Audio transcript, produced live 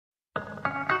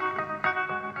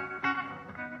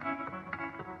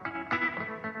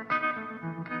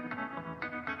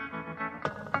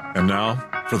And now,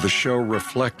 for the show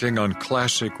reflecting on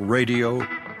classic radio,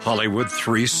 Hollywood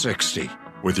 360,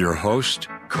 with your host,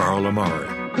 Carl Amari.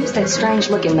 Who's that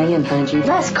strange-looking man, Bungie?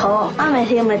 That's Carl. I met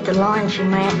him at the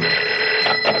laundromat.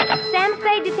 Sam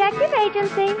Spade Detective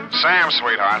Agency. Sam,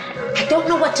 sweetheart. I don't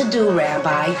know what to do,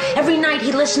 Rabbi. Every night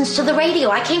he listens to the radio.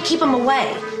 I can't keep him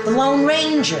away. The Lone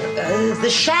Ranger, the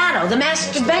Shadow, the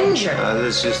Masked Avenger.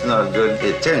 This is not good.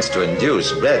 It tends to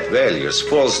induce bad values,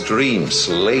 false dreams,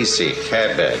 lazy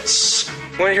habits.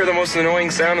 Want to hear the most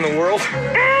annoying sound in the world? Guys!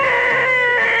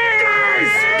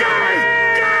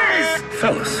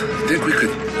 Fellas, think we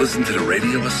could listen to the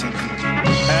radio or something?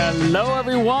 Hello,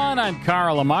 everyone. I'm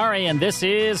Carl Amari, and this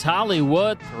is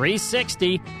Hollywood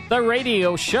 360, the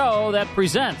radio show that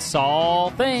presents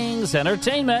all things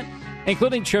entertainment,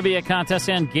 including trivia contests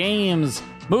and games,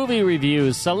 movie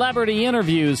reviews, celebrity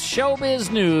interviews,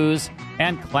 showbiz news,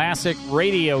 and classic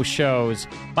radio shows.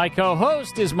 My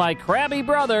co-host is my crabby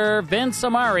brother, Vince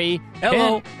Amari.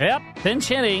 Hello. Pinch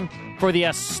hitting for the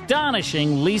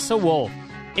astonishing Lisa Wolf.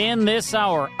 In this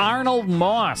hour, Arnold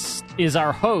Moss is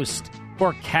our host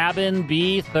for Cabin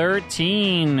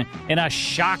B-13 in a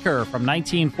shocker from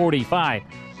 1945.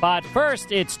 But first,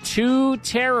 it's two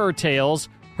terror tales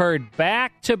heard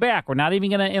back-to-back. We're not even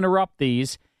going to interrupt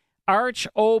these. Arch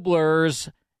Obler's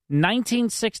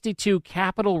 1962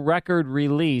 Capitol record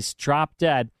release, Drop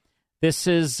Dead. This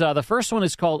is, the first one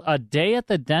is called A Day at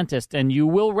the Dentist, and you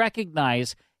will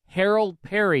recognize Harold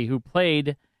Perry, who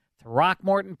played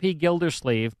Throckmorton P.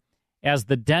 Gildersleeve, as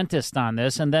the dentist on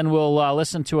this. And then we'll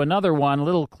listen to another one, a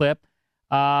little clip,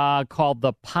 called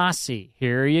The Posse.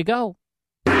 Here you go.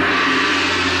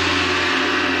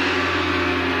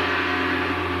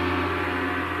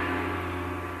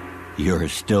 You're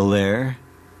still there?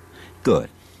 Good.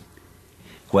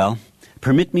 Well,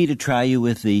 permit me to try you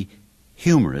with the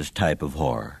humorous type of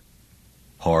horror.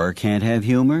 Horror can't have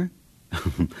humor?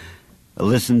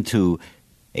 Listen to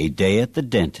A Day at the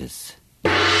Dentist.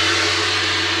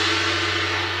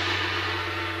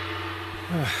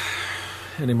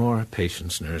 Any more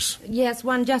patients, nurse? Yes,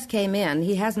 one just came in.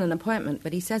 He hasn't an appointment,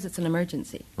 but he says it's an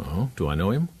emergency. Oh, do I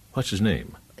know him? What's his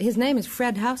name? His name is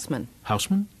Fred Houseman.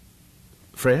 Houseman?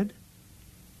 Fred?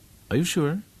 Are you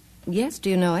sure? Yes, do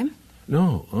you know him?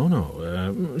 No, oh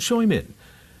no. Show him in.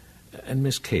 And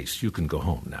Miss Case, you can go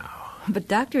home now. But,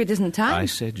 Doctor, it isn't time. I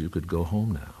said you could go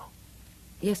home now.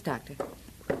 Yes, Doctor.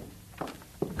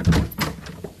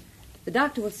 The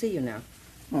doctor will see you now.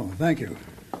 Oh, thank you.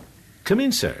 Come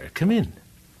in, sir. Come in.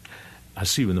 I'll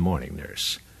see you in the morning,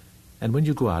 nurse. And when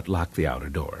you go out, lock the outer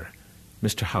door.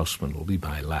 Mr. Houseman will be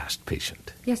my last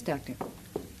patient. Yes, Doctor.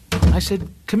 I said,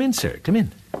 come in, sir. Come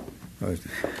in.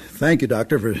 Thank you,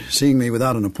 Doctor, for seeing me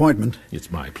without an appointment.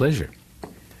 It's my pleasure.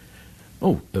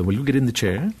 Oh, will you get in the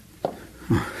chair?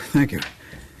 Oh, thank you.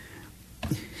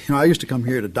 You know, I used to come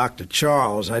here to Dr.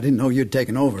 Charles. I didn't know you'd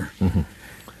taken over. Mm-hmm.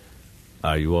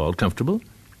 Are you all comfortable?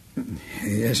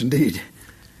 Yes, indeed.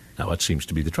 Now, what seems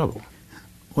to be the trouble?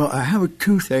 Well, I have a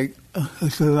toothache.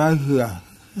 Oh,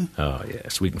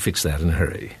 yes, we can fix that in a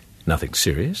hurry. Nothing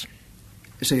serious?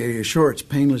 Say, are you sure it's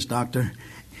painless, Doctor?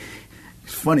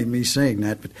 It's funny me saying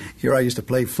that, but here I used to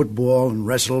play football and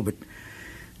wrestle, but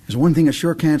there's one thing I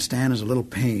sure can't stand is a little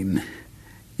pain.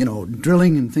 You know,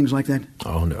 drilling and things like that.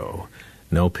 Oh, no.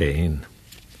 No pain.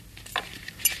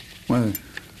 Well,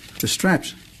 the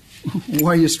straps.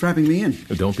 Why are you strapping me in?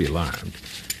 Don't be alarmed.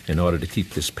 In order to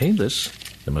keep this painless,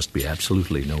 there must be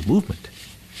absolutely no movement.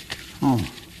 Oh.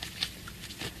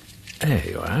 There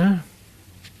you are.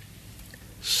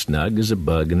 Snug as a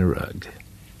bug in a rug.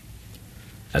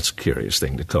 That's a curious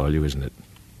thing to call you, isn't it?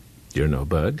 You're no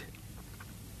bug.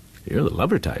 You're the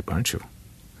lover type, aren't you?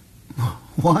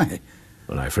 Why?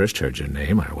 When I first heard your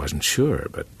name, I wasn't sure,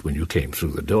 but when you came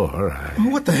through the door, I...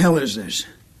 What the hell is this?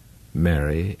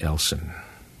 Mary Elson.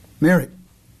 Mary?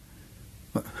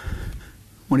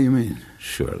 What do you mean?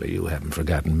 Surely you haven't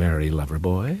forgotten Mary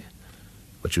Loverboy?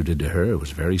 What you did to her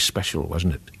was very special,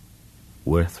 wasn't it?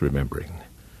 Worth remembering.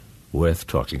 Worth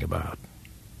talking about.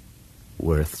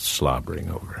 Worth slobbering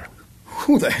over.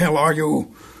 Who the hell are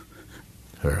you?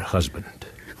 Her husband.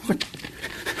 What?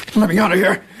 Let me out of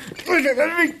here. No,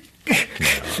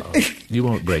 you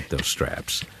won't break those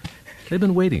straps. They've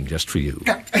been waiting just for you.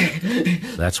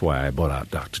 That's why I bought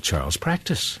out Dr. Charles'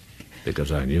 practice.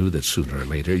 Because I knew that sooner or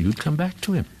later you'd come back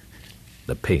to him.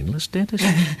 The painless dentist.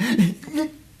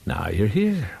 Now you're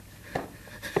here.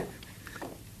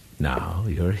 Now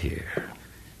you're here.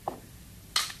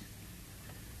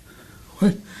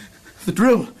 What? The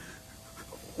drill?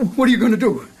 What are you going to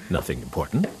do? Nothing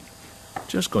important.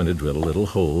 Just going to drill a little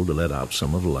hole to let out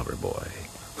some of Loverboy.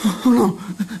 Oh, no.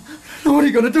 No, what are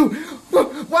you going to do?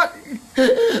 What?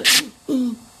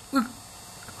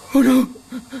 Oh, no.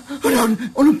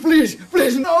 Oh, no, please,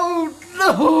 no.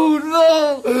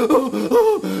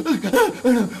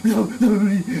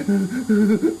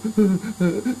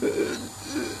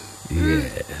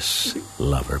 Yes,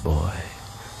 lover boy.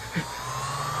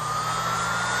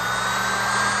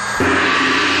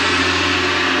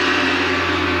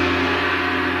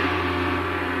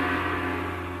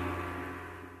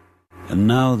 And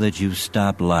now that you've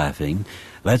stopped laughing,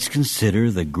 let's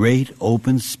consider the great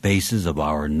open spaces of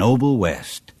our noble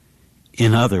West.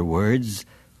 In other words,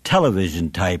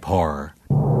 television-type horror.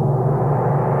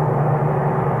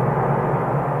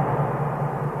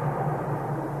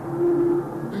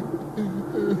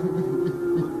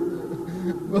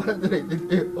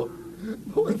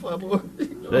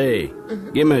 Say,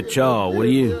 give me a chaw, will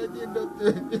you?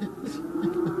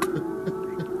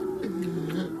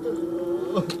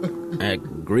 That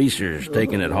greaser's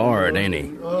taking it hard, ain't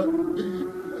he?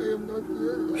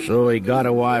 So he got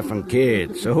a wife and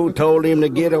kids. So who told him to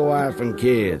get a wife and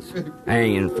kids?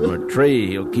 Hanging from a tree,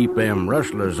 he'll keep them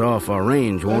rustlers off our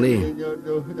range, won't he?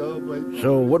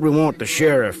 So what we want the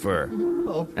sheriff for?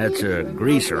 That's a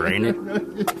greaser, ain't it?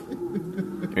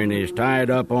 And he's tied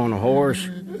up on a horse,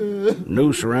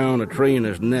 noose around a tree in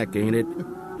his neck, ain't it?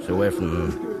 So if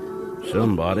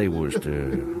somebody was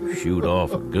to shoot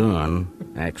off a gun,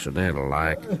 accidental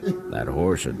like, that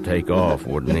horse would take off,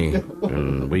 wouldn't he?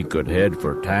 And we could head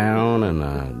for town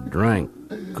and drink,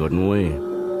 couldn't we?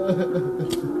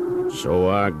 So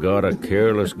I got a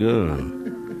careless gun.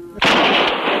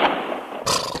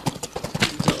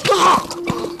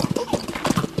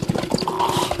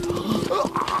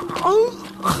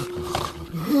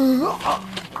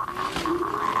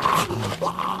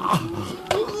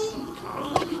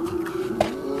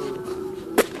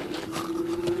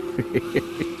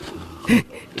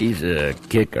 He's a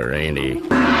kicker, ain't he?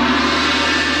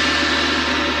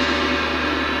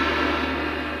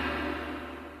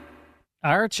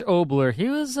 Arch Obler, he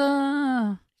was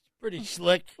pretty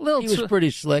slick. He was pretty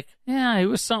slick. Yeah, he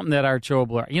was something, that Arch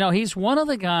Obler. You know, he's one of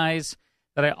the guys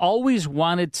that I always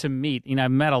wanted to meet. You know,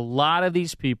 I've met a lot of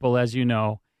these people, as you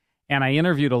know, and I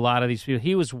interviewed a lot of these people.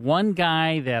 He was one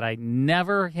guy that I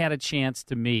never had a chance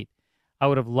to meet. I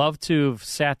would have loved to have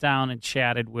sat down and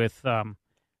chatted with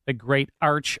the great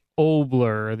Arch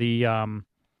Obler,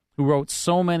 who wrote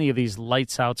so many of these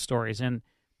lights out stories and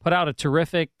put out a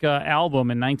terrific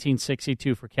album in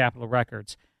 1962 for Capitol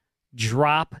Records.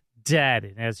 Drop Dead.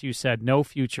 And as you said, no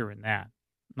future in that.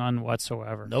 None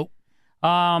whatsoever. Nope.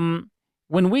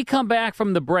 When we come back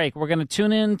from the break, we're going to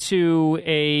tune into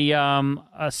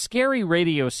a scary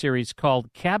radio series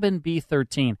called Cabin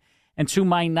B-13. And to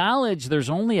my knowledge, there's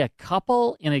only a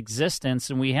couple in existence,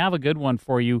 and we have a good one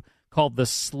for you called The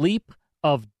Sleep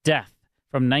of Death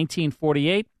from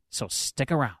 1948, so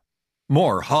stick around.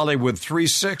 More Hollywood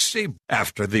 360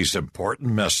 after these important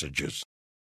messages.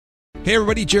 Hey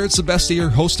everybody, Jared Sebestier,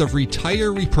 host of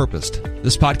Retire Repurposed.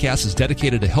 This podcast is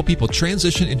dedicated to help people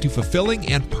transition into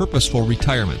fulfilling and purposeful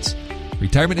retirements.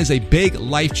 Retirement is a big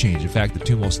life change. In fact, the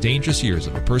two most dangerous years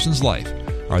of a person's life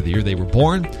are the year they were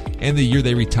born and the year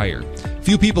they retire.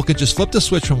 Few people can just flip the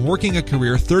switch from working a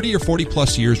career 30 or 40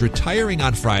 plus years, retiring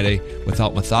on Friday,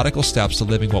 without methodical steps to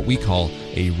living what we call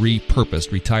a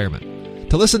repurposed retirement.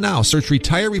 To listen now, search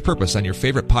Retire Repurposed on your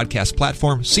favorite podcast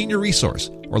platform, Senior Resource,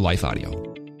 or Life Audio.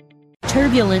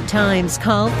 Turbulent times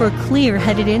call for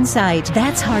clear-headed insight.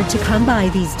 That's hard to come by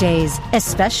these days,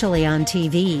 especially on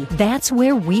TV. That's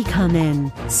where we come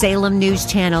in. Salem News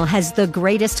Channel has the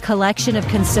greatest collection of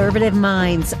conservative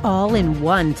minds all in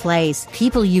one place.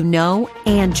 People you know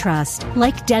and trust,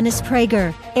 like Dennis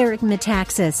Prager, Eric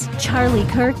Metaxas, Charlie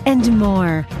Kirk, and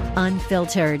more.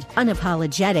 Unfiltered,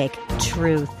 unapologetic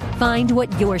truth. Find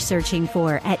what you're searching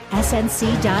for at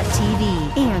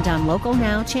snc.tv and on Local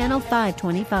Now, Channel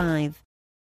 525.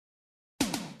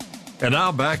 And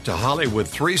now back to Hollywood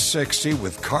 360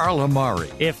 with Carl Amari.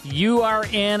 If you are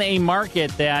in a market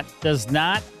that does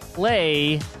not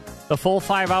play the full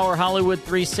 5-hour Hollywood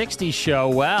 360 show,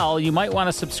 well, you might want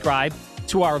to subscribe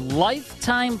to our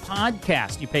lifetime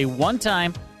podcast. You pay one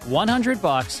time,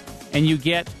 $100, and you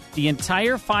get the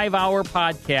entire 5-hour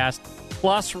podcast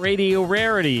plus radio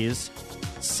rarities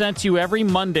sent to you every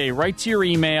Monday right to your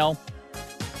email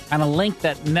on a link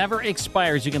that never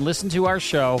expires. You can listen to our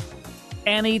show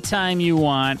anytime you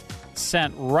want,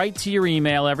 sent right to your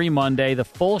email every Monday, the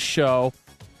full show.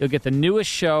 You'll get the newest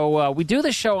show. We do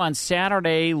the show on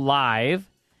Saturday live,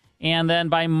 and then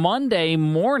by Monday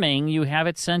morning, you have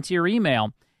it sent to your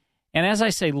email. And as I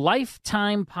say,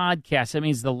 lifetime podcast, that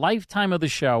means the lifetime of the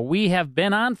show. We have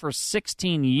been on for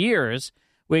 16 years.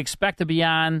 We expect to be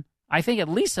on I think, at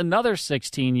least another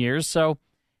 16 years. So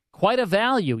quite a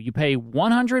value. You pay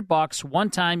 $100 one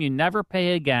time, you never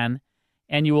pay again,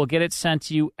 and you will get it sent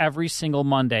to you every single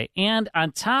Monday. And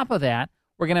on top of that,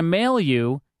 we're going to mail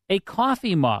you a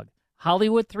coffee mug,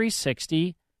 Hollywood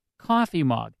 360 coffee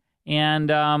mug. And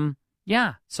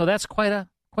so that's quite a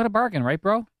bargain, right,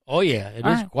 bro? Oh, yeah, it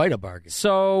is quite a bargain.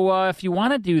 So if you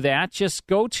want to do that, just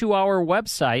go to our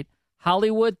website,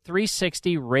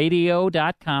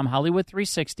 Hollywood360radio.com.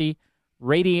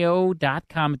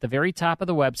 Hollywood360radio.com. At the very top of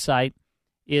the website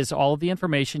is all of the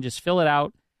information. Just fill it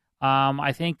out.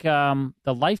 I think the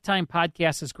Lifetime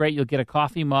podcast is great. You'll get a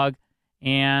coffee mug,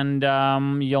 and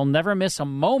you'll never miss a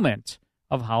moment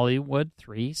of Hollywood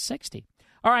 360.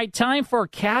 All right, time for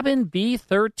Cabin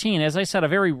B-13. As I said, a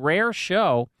very rare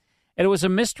show. It was a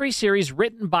mystery series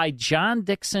written by John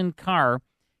Dixon Carr,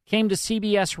 came to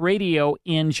CBS Radio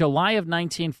in July of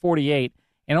 1948,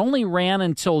 and only ran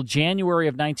until January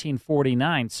of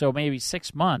 1949, so maybe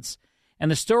 6 months. And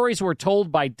the stories were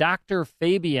told by Dr.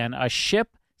 Fabian, a ship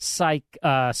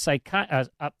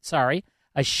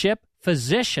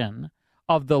physician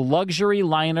of the luxury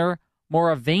liner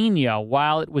Mauravania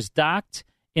while it was docked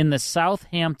in the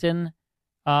Southampton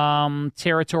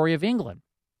territory of England.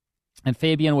 And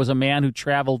Fabian was a man who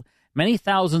traveled many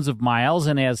thousands of miles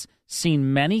and has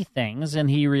seen many things, and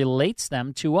he relates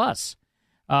them to us.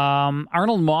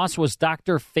 Arnold Moss was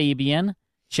Dr. Fabian.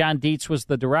 John Dietz was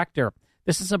the director.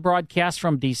 This is a broadcast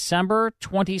from December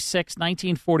 26,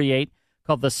 1948,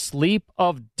 called The Sleep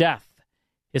of Death.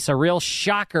 It's a real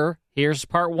shocker. Here's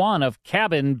part one of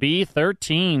Cabin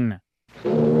B-13.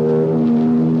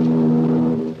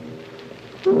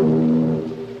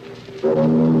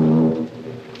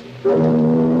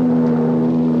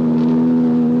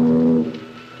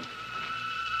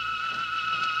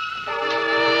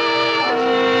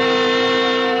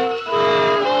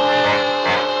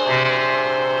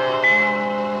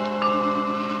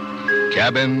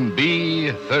 Cabin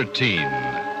B-13.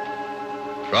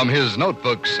 From his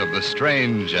notebooks of the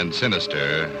strange and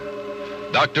sinister,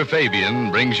 Dr.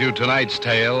 Fabian brings you tonight's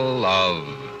tale of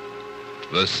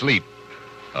The Sleep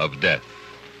of Death.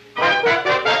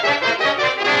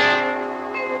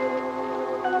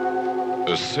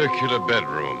 A circular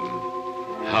bedroom,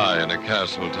 high in a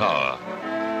castle tower,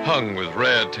 hung with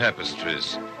rare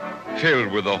tapestries,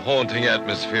 filled with a haunting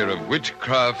atmosphere of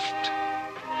witchcraft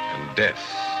and death.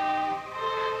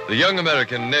 The young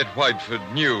American Ned Whiteford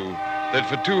knew that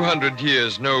for 200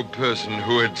 years no person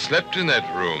who had slept in that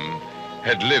room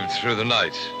had lived through the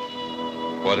night.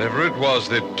 Whatever it was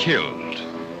that killed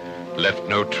left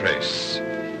no trace.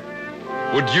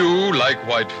 Would you, like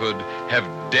Whiteford, have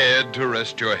dared to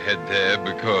rest your head there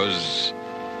because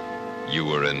you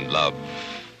were in love?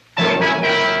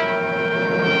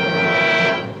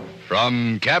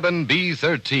 From Cabin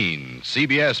B-13,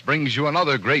 CBS brings you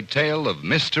another great tale of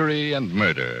mystery and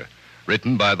murder,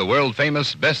 written by the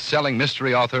world-famous best-selling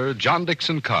mystery author John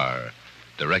Dixon Carr,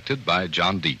 directed by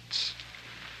John Dietz.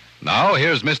 Now,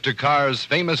 here's Mr. Carr's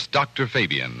famous Dr.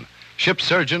 Fabian, ship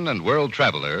surgeon and world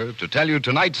traveler, to tell you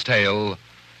tonight's tale,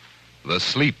 The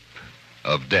Sleep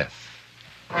of Death.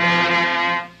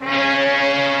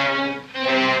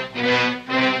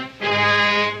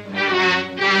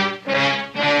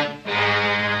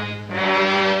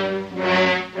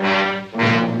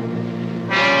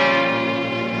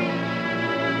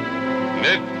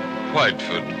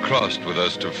 Whiteford crossed with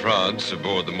us to France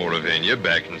aboard the Mauravania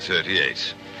back in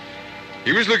 '38.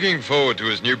 He was looking forward to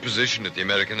his new position at the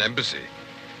American Embassy.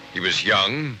 He was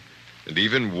young, and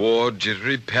even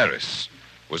war-jittery Paris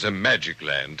was a magic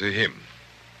land to him.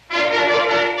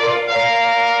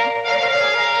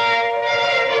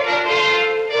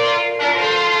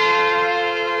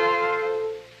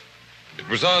 It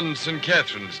was on St.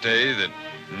 Catherine's Day that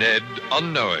Ned,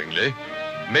 unknowingly,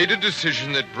 made a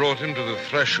decision that brought him to the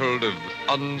threshold of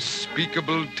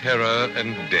unspeakable terror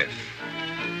and death.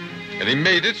 And he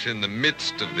made it in the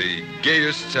midst of the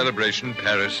gayest celebration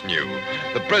Paris knew,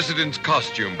 the president's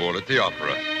costume ball at the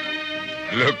opera.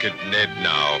 Look at Ned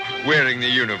now, wearing the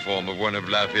uniform of one of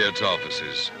Lafayette's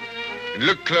officers. And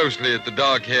look closely at the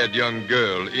dark-haired young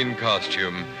girl in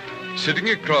costume, sitting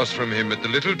across from him at the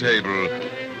little table,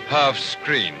 half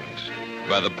screened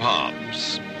by the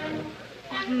palms.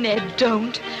 Ned,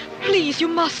 don't. Please, you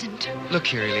mustn't. Look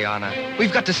here, Ileana.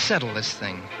 We've got to settle this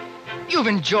thing. You've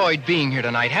enjoyed being here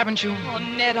tonight, haven't you? Oh,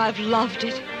 Ned, I've loved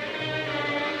it.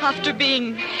 After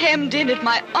being hemmed in at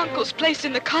my uncle's place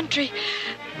in the country,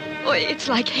 oh, it's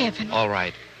like heaven. All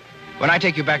right. When I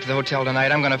take you back to the hotel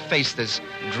tonight, I'm going to face this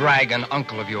dragon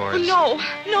uncle of yours. No,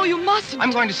 you mustn't.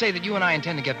 I'm going to say that you and I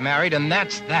intend to get married, and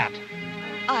that's that.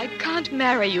 I can't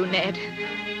marry you, Ned.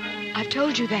 I've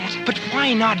told you that. But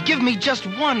why not? Give me just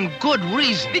one good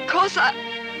reason. Because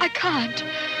I can't.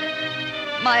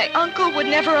 My uncle would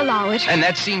never allow it. And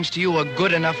that seems to you a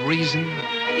good enough reason?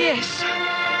 Yes.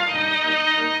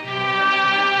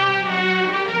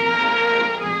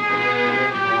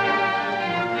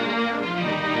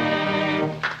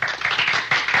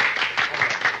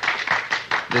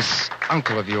 This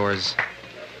uncle of yours,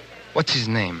 what's his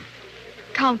name?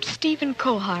 Count Stephen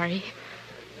Kohari.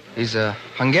 He's a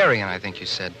Hungarian, I think you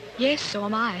said. Yes, so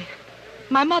am I.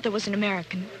 My mother was an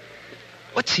American.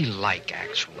 What's he like,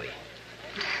 actually?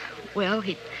 Well,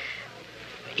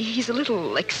 he's a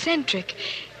little eccentric.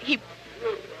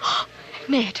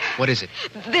 Ned. What is it?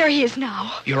 There he is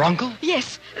now. Your uncle?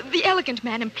 Yes, the elegant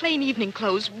man in plain evening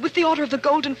clothes with the Order of the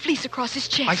Golden Fleece across his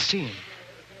chest. I see him.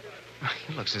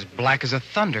 He looks as black as a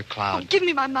thundercloud. Oh, give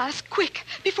me my mask, quick,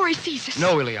 before he sees us.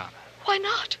 No, Ileana. Why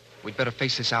not? We'd better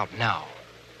face this out now.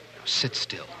 Sit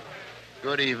still.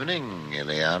 Good evening,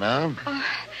 Ileana.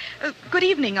 Good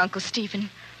evening, Uncle Stephen.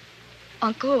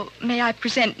 Uncle, may I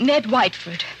present Ned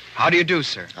Whiteford? How do you do,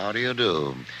 sir? How do you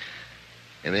do?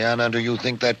 Ileana, do you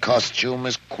think that costume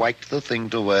is quite the thing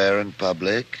to wear in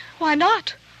public? Why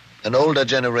not? An older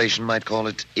generation might call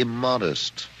it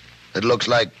immodest. It looks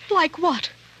like... Like what?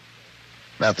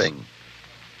 Nothing.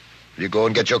 You go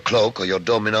and get your cloak or your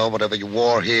domino, whatever you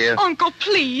wore here. Uncle,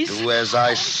 please. Do as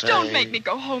I say. Don't make me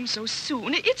go home so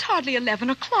soon. It's hardly 11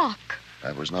 o'clock.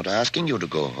 I was not asking you to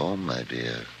go home, my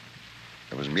dear.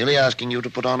 I was merely asking you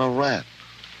to put on a wrap.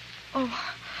 Oh,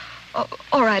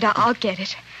 all right, I'll get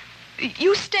it.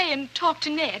 You stay and talk to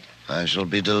Ned. I shall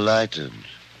be delighted.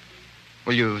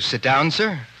 Will you sit down,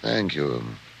 sir? Thank you.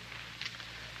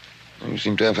 You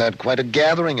seem to have had quite a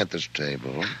gathering at this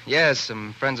table. Yes,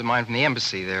 some friends of mine from the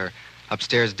embassy. They're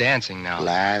upstairs dancing now.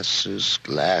 Glasses,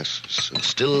 and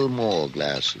still more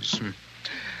glasses.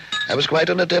 I was quite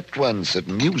an adept once at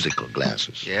musical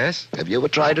glasses. Yes? Have you ever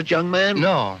tried it, young man?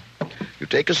 No. You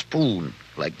take a spoon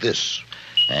like this,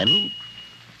 and...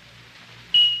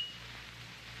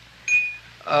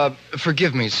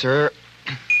 Forgive me, sir.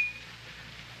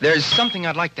 There's something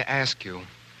I'd like to ask you.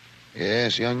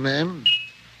 Yes, young man?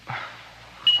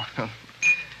 I don't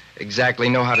exactly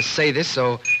know how to say this,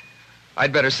 so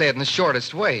I'd better say it in the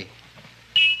shortest way.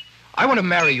 I want to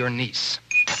marry your niece.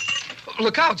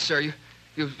 Look out, sir.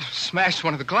 You smashed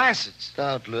one of the glasses.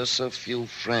 Doubtless a few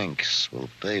francs will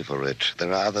pay for it.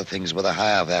 There are other things with a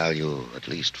higher value, at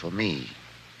least for me.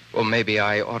 Well, maybe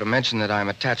I ought to mention that I'm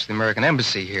attached to the American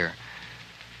embassy here.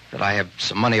 That I have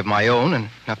some money of my own and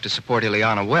enough to support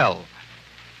Ileana well.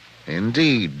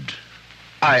 Indeed.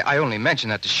 I only mention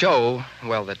that to show,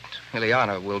 well, that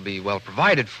Ileana will be well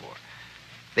provided for.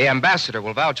 The ambassador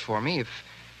will vouch for me if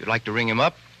you'd like to ring him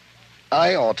up.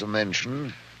 I ought to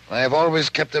mention, I have always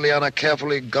kept Ileana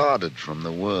carefully guarded from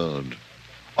the world.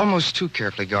 Almost too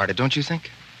carefully guarded, don't you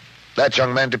think? That,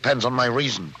 young man, depends on my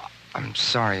reason. I'm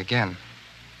sorry again.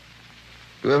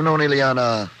 You have known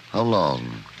Ileana how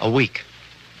long? A week.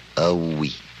 A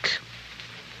week.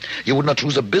 You would not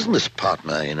choose a business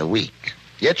partner in a week.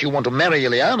 Yet you want to marry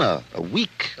Ileana a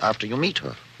week after you meet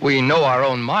her. We know our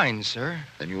own minds, sir.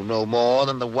 Then you know more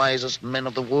than the wisest men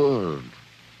of the world.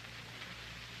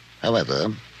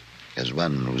 However, as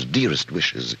one whose dearest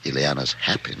wish is Ileana's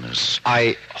happiness...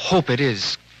 I hope it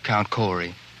is, Count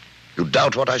Kohari. You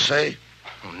doubt what I say?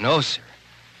 Oh, no, sir.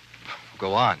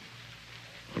 Go on.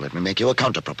 Well, let me make you a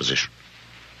counter-proposition.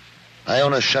 I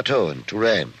own a chateau in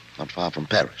Touraine, not far from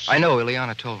Paris. I know,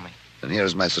 Ileana told me. And here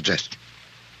is my suggestion.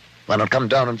 Why not come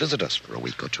down and visit us for a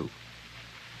week or two?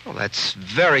 Well, that's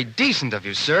very decent of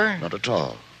you, sir. Not at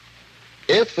all.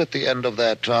 If at the end of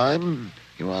that time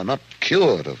you are not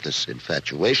cured of this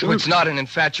infatuation... Well, it's not an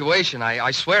infatuation.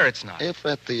 I swear it's not. If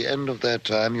at the end of that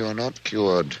time you are not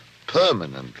cured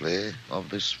permanently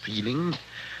of this feeling,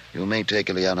 you may take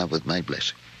Ileana with my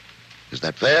blessing. Is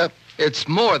that fair? It's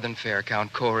more than fair,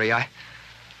 Count Kohari.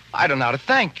 I don't know how to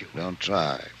thank you. Don't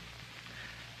try.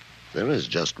 There is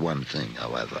just one thing,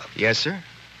 however. Yes, sir?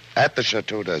 At the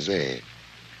Chateau d'Azay,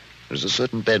 there's a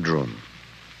certain bedroom.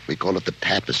 We call it the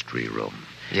tapestry room.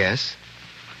 Yes?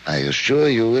 I assure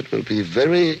you it will be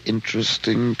very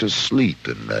interesting to sleep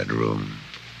in that room.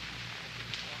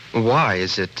 Why?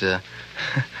 Is it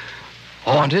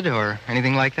haunted or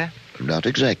anything like that? Not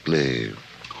exactly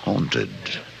haunted.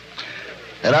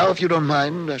 And now, if you don't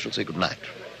mind, I shall say good night.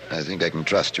 I think I can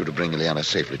trust you to bring Ileana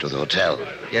safely to the hotel.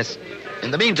 Yes.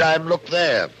 In the meantime, look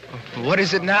there. What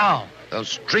is it now? Those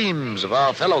streams of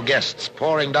our fellow guests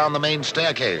pouring down the main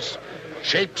staircase.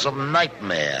 Shapes of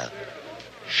nightmare.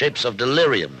 Shapes of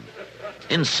delirium.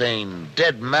 Insane,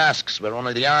 dead masks where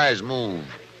only the eyes move.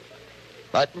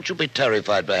 Mightn't you be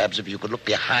terrified, perhaps, if you could look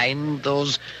behind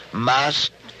those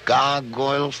masked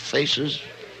gargoyle faces?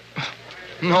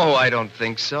 No, I don't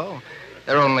think so.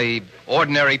 They're only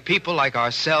ordinary people like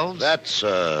ourselves. That,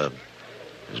 sir,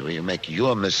 is where you make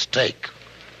your mistake.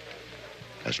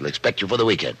 I shall expect you for the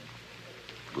weekend.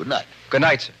 Good night. Good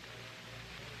night, sir.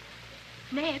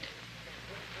 Ned.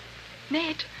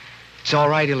 Ned. It's all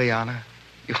right, Ileana.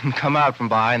 You can come out from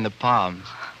behind the palms.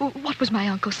 What was my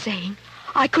uncle saying?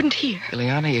 I couldn't hear.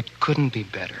 Ileana, it couldn't be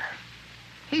better.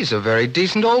 He's a very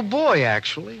decent old boy,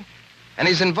 actually. And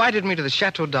he's invited me to the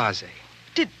Chateau d'Azay.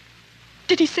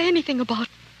 Did he say anything about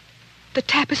the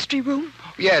tapestry room?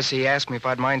 Yes, he asked me if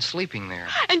I'd mind sleeping there.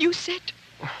 And you said?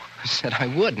 I said I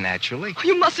would, naturally.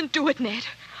 You mustn't do it, Ned.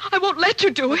 I won't let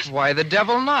you do it. Why the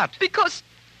devil not? Because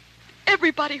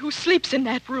everybody who sleeps in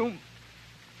that room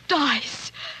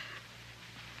dies.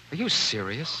 Are you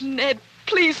serious? Ned,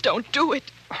 please don't do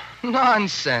it.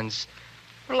 Nonsense.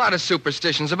 There are a lot of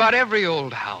superstitions about every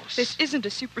old house. This isn't a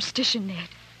superstition, Ned.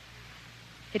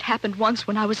 It happened once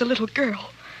when I was a little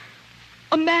girl.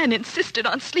 A man insisted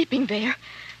on sleeping there.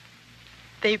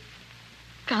 They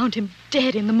found him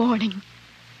dead in the morning.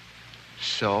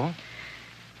 So?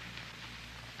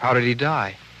 How did he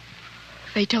die?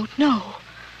 They don't know.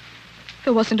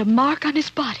 There wasn't a mark on his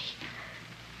body.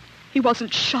 He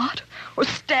wasn't shot or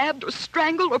stabbed or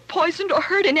strangled or poisoned or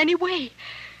hurt in any way.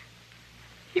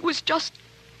 He was just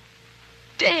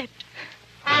dead.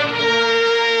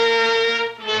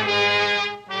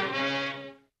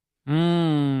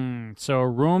 So a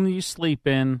room you sleep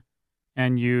in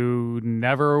and you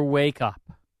never wake up.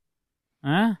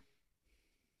 Huh?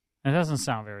 That doesn't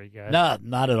sound very good. No,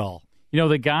 not at all. You know,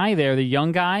 the guy there, the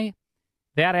young guy,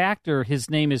 that actor,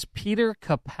 his name is Peter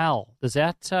Capel. Does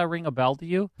that ring a bell to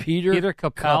you? Peter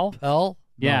Capel? Capel?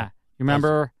 Yeah. No. You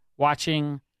remember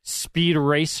watching Speed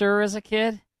Racer as a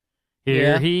kid?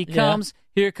 Here he comes. Yeah.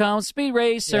 Here comes Speed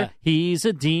Racer. Yeah. He's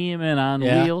a demon on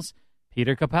wheels.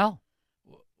 Peter Capel.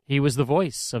 He was the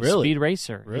voice of Speed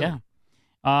Racer. Really? Yeah.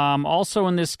 Also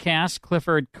in this cast,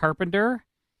 Clifford Carpenter,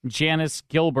 Janice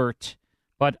Gilbert,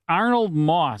 but Arnold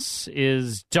Moss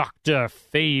is Dr.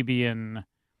 Fabian.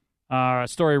 A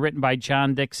story written by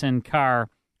John Dixon Carr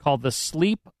called The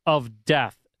Sleep of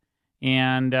Death.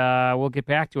 And we'll get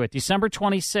back to it. December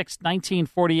 26,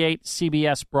 1948,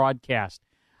 CBS broadcast.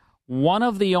 One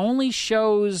of the only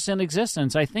shows in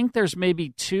existence. I think there's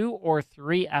maybe 2 or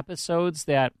 3 episodes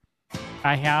that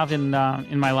I have in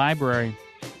my library.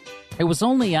 It was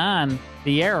only on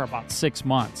the air about 6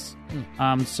 months.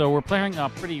 So we're playing a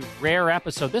pretty rare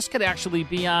episode. This could actually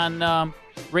be on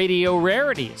Radio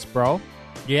Rarities, bro.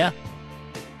 Yeah.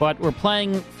 But we're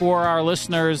playing for our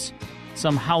listeners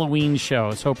some Halloween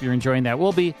shows. Hope you're enjoying that.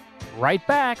 We'll be right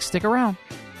back. Stick around.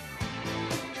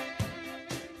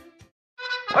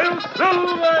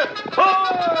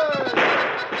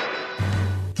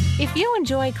 If you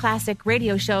enjoy classic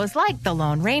radio shows like The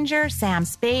Lone Ranger, Sam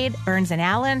Spade, Burns and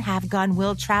Allen, Have Gun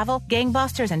Will Travel,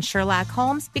 Gangbusters, and Sherlock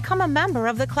Holmes, become a member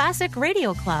of the Classic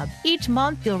Radio Club. Each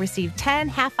month, you'll receive 10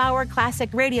 half-hour classic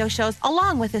radio shows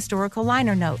along with historical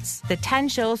liner notes. The 10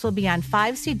 shows will be on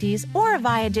 5 CDs or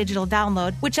via digital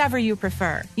download, whichever you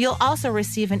prefer. You'll also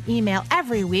receive an email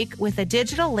every week with a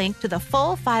digital link to the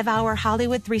full 5-hour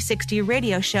Hollywood 360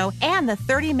 radio show and the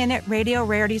 30-minute Radio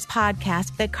Rarities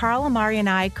podcast that Carl Amari and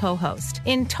I co-host.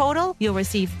 In total, you'll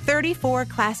receive 34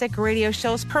 classic radio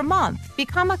shows per month.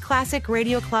 Become a Classic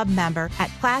Radio Club member at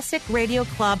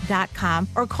classicradioclub.com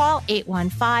or call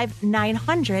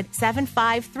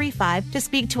 815-900-7535 to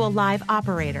speak to a live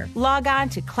operator. Log on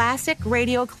to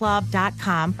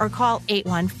classicradioclub.com or call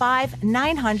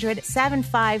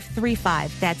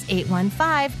 815-900-7535. That's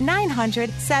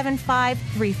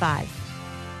 815-900-7535.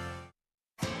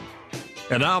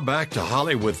 And now back to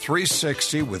Hollywood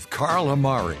 360 with Carl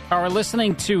Amari. We're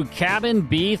listening to Cabin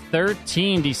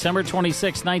B-13, December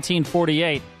 26,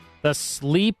 1948. The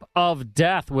Sleep of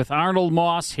Death with Arnold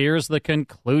Moss. Here's the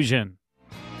conclusion.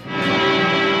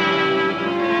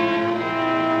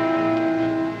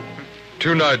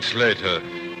 2 nights later,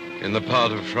 in the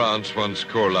part of France once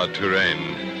called La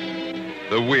Touraine,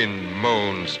 the wind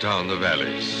moans down the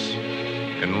valleys,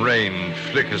 and rain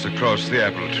flickers across the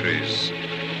apple trees,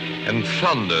 and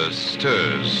thunder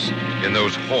stirs in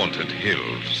those haunted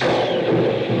hills.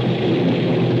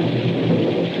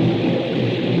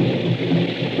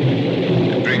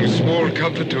 It brings small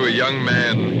comfort to a young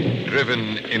man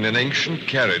driven in an ancient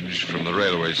carriage from the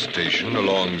railway station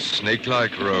along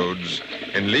snake-like roads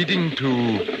and leading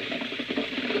to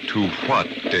what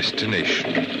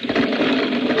destination?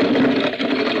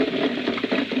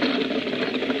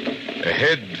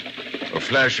 Ahead, A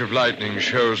flash of lightning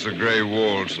shows the gray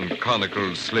walls and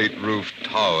conical slate-roofed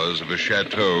towers of a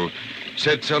chateau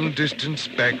set some distance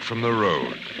back from the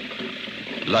road.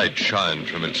 Light shines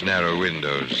from its narrow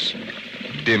windows,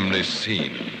 dimly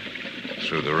seen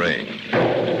through the rain.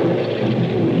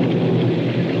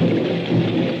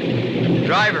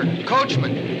 Driver,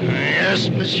 coachman. Yes,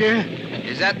 monsieur.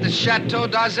 Is that the Chateau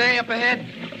d'Azay up ahead?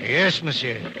 Yes,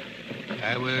 monsieur.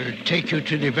 I will take you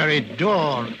to the very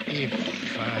door if...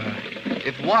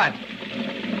 If what?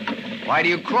 Why do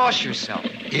you cross yourself?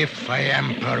 If I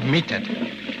am permitted.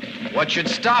 What should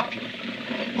stop you?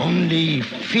 Only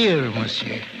fear,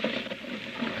 monsieur.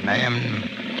 And I am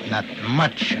not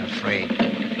much afraid.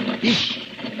 Ish!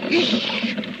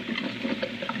 Ish!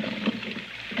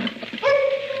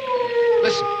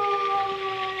 Listen.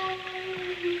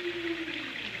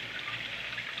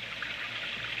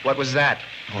 What was that?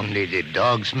 Only the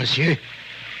dogs, monsieur.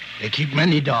 They keep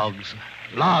many dogs.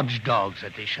 Large dogs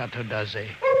at the Chateau d'Azay.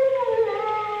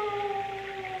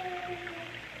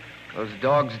 Those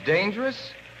dogs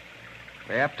dangerous?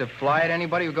 They have to fly at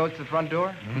anybody who goes to the front door?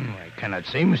 I cannot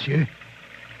say, monsieur.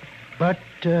 But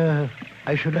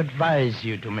I should advise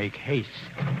you to make haste.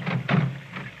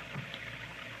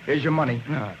 Here's your money.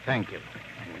 Oh, thank you.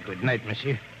 And good night,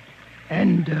 monsieur.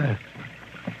 And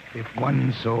if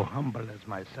one so humble as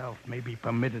myself may be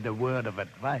permitted a word of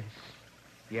advice.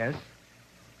 Yes?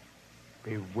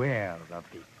 Beware of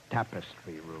the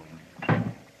tapestry room.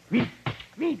 Vite!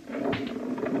 Vite!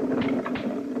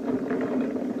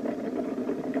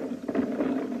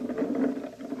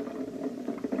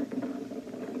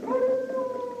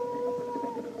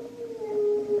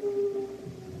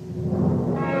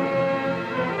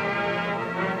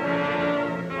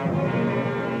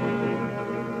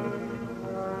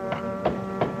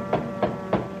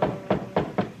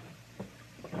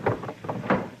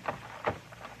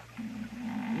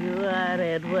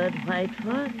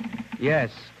 Whitefoot?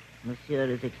 Yes. Monsieur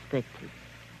is expected.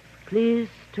 Please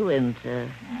to enter.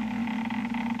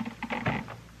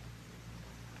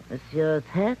 Monsieur's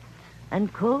hat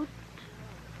and coat?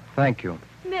 Thank you.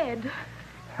 Ned.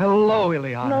 Hello,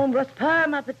 Ileana. Nombreux pas,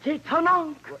 ma petite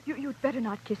tononque. You'd better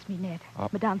not kiss me, Ned.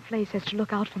 Madame Flay says to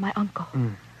look out for my uncle.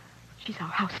 She's our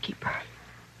housekeeper.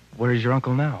 Where is your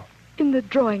uncle now? In the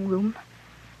drawing room.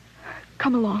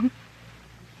 Come along.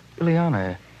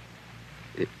 Ileana,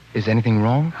 is anything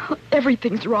wrong?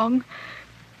 Everything's wrong.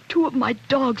 2 of my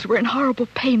dogs were in horrible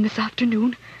pain this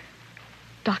afternoon.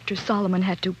 Dr. Solomon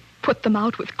had to put them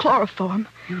out with chloroform.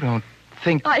 You don't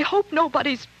think... I hope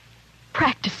nobody's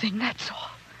practicing, that's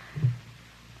all.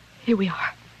 Here we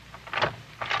are.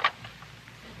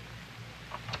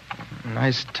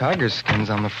 Nice tiger skins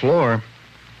on the floor.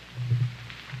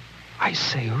 I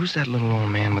say, who's that little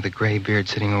old man with a gray beard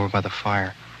sitting over by the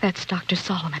fire? That's Dr.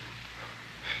 Solomon.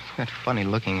 Got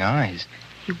funny-looking eyes.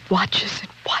 He watches and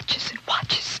watches and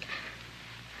watches.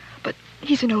 But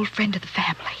he's an old friend of the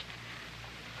family.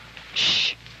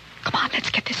 Shh. Come on, let's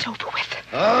get this over with.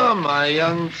 Ah, my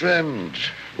young friend.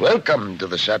 Welcome to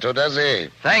the Chateau d'Azay.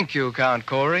 Thank you, Count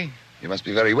Corey. You must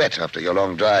be very wet after your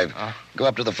long drive. Go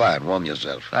up to the fire and warm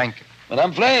yourself. Thank you.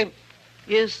 Madame Flay.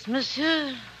 Yes,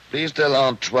 monsieur. Please tell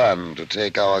Antoine to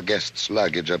take our guest's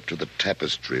luggage up to the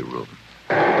tapestry room.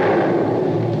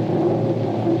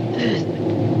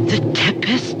 The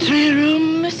tapestry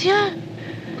room, monsieur?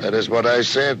 That is what I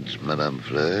said, Madame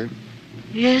Flay.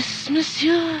 Yes,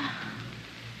 monsieur.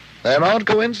 An odd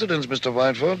coincidence, Mr.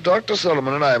 Whitefoot. Dr.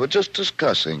 Solomon and I were just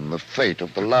discussing the fate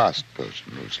of the last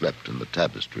person who slept in the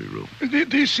tapestry room.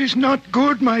 This is not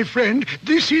good, my friend.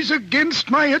 This is against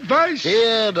my advice.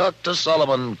 Hear Dr.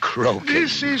 Solomon croaking.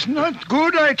 This is not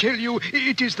good, I tell you.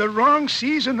 It is the wrong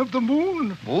season of the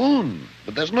moon. Moon?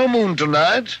 But there's no moon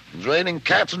tonight. It's raining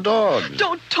cats and dogs.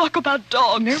 Don't talk about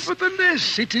dogs.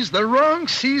 Nevertheless, it is the wrong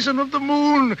season of the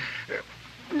moon.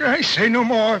 I say no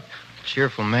more.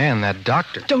 Cheerful man, that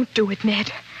doctor. Don't do it,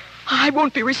 Ned. I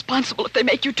won't be responsible if they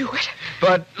make you do it.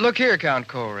 But look here, Count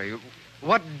Corey.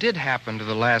 What did happen to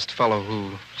the last fellow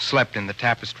who slept in the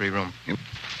tapestry room? You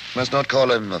must not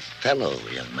call him a fellow,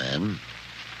 young man.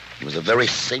 He was a very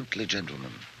saintly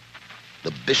gentleman.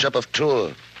 The Bishop of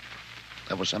Tours.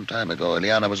 That was some time ago.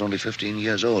 Ileana was only 15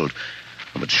 years old.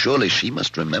 But surely she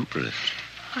must remember it.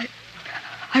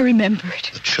 I remember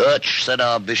it. The church, said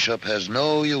our bishop, has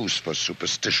no use for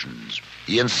superstitions.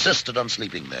 He insisted on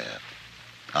sleeping there.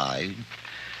 I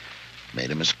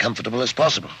made him as comfortable as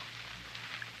possible.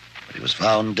 But he was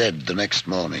found dead the next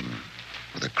morning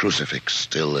with a crucifix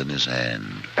still in his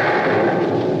hand.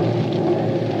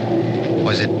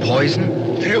 Was it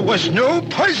poison? There was no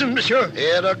poison, monsieur.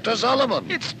 Here, Dr.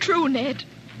 Solomon. It's true, Ned.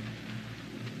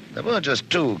 There were just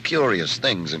two curious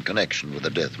things in connection with the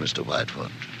death, Mr.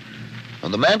 Whitefoot.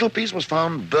 On the mantelpiece was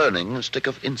found burning a stick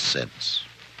of incense.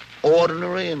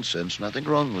 Ordinary incense, nothing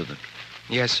wrong with it.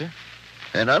 Yes, sir.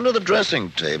 And under the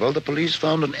dressing table, the police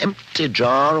found an empty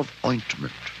jar of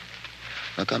ointment.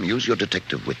 Now come, use your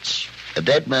detective wits. A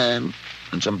dead man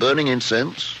and some burning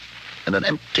incense and an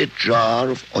empty jar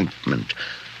of ointment.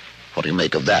 What do you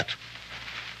make of that?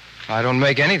 I don't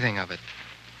make anything of it.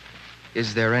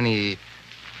 Is there any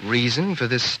reason for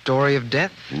this story of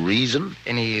death? Reason?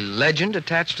 Any legend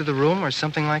attached to the room or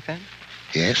something like that?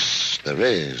 Yes, there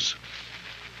is.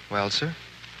 Well, sir?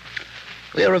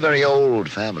 We are a very old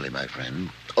family, my friend.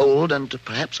 Old and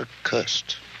perhaps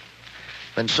accursed.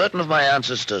 When certain of my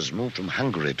ancestors moved from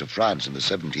Hungary to France in the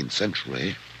 17th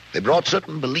century, they brought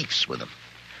certain beliefs with them.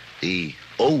 The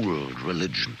old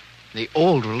religion. The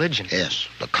old religion? Yes,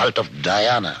 the cult of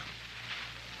Diana.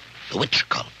 The witch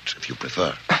cult, if you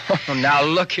prefer. Now,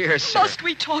 look here, sir. Must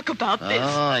we talk about this?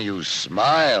 Ah, you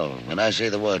smile. When I say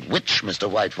the word witch, Mr.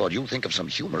 Whiteford, you think of some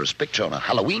humorous picture on a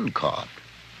Halloween card.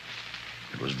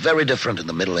 It was very different in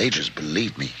the Middle Ages,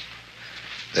 believe me.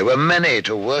 There were many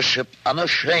to worship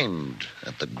unashamed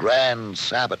at the grand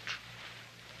Sabbath,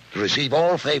 to receive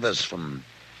all favors from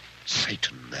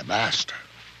Satan, their master,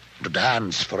 to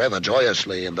dance forever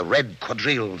joyously in the red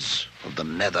quadrilles of the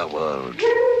netherworld.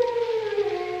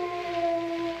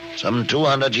 Some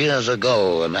 200 years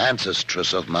ago, an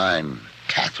ancestress of mine,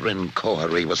 Catherine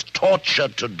Cohery, was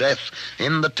tortured to death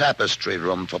in the tapestry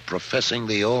room for professing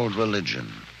the old religion.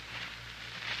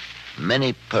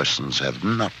 Many persons have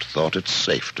not thought it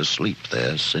safe to sleep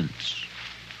there since.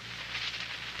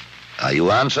 Are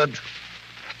you answered?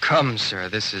 Come, sir,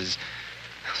 this is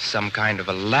some kind of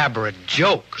elaborate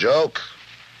joke. Joke?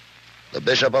 The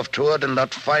Bishop of Tours did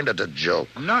not find it a joke.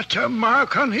 Not a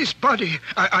mark on his body.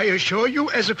 I assure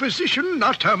you, as a physician,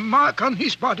 not a mark on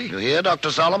his body. You hear, Dr.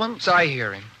 Solomon? So I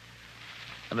hear him.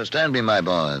 Understand me, my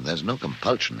boy. There's no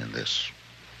compulsion in this.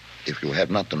 If you have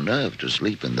not the nerve to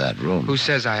sleep in that room... Who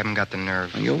says I haven't got the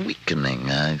nerve? You're weakening.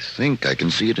 I think I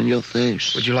can see it in your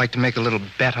face. Would you like to make a little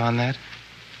bet on that?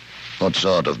 What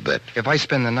sort of bet? If I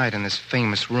spend the night in this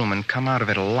famous room and come out of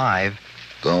it alive...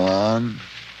 Go on.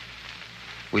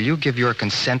 Will you give your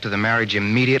consent to the marriage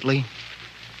immediately?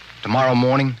 Tomorrow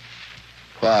morning?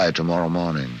 Why tomorrow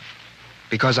morning?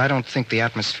 Because I don't think the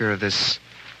atmosphere of this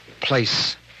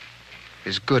place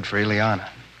is good for Ileana.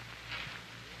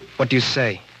 What do you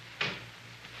say?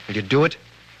 Will you do it?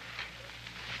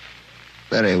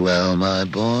 Very well, my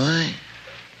boy.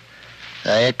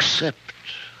 I accept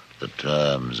the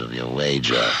terms of your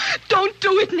wager. Don't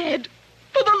do it, Ned.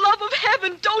 For the love of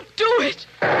heaven, don't do it.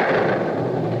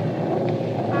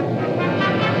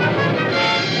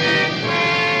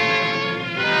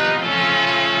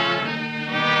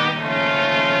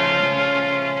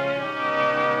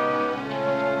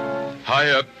 High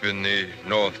up in the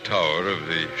north tower of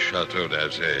the Chateau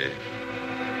d'Azay,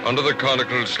 under the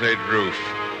conical slate roof,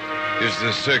 is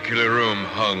the circular room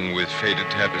hung with faded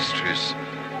tapestries.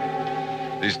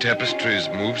 These tapestries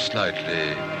move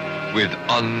slightly, with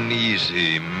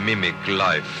uneasy, mimic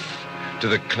life, to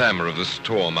the clamor of the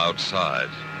storm outside.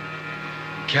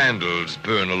 Candles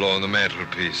burn along the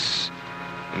mantelpiece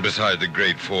and beside the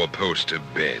great four-poster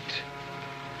bed.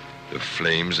 The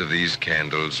flames of these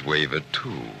candles waver,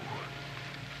 too,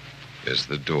 as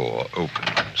the door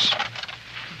opens.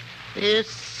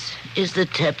 This is the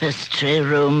tapestry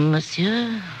room,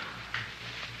 monsieur.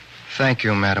 Thank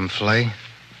you, Madame Flay.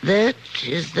 That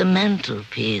is the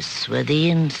mantelpiece where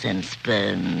the incense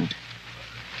burned.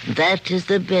 That is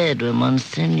the bed where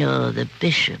Monsignor, the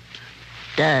bishop,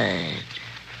 died.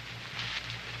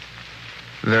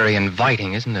 Very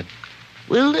inviting, isn't it?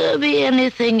 Will there be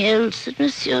anything else that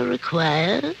monsieur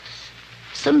requires?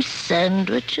 Some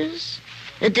sandwiches?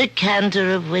 A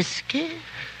decanter of whiskey?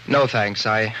 No, thanks.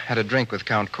 I had a drink with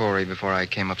Count Corey before I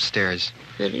came upstairs.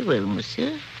 Very well,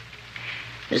 monsieur.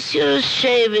 Monsieur's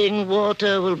shaving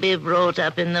water will be brought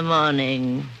up in the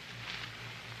morning,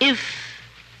 if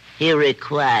he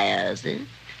requires it.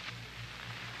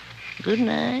 Good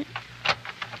night.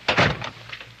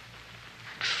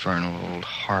 Infernal old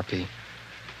harpy.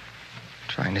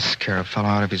 Trying to scare a fellow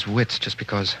out of his wits just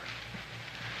because...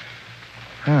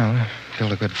 Well,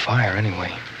 build a good fire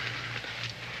anyway.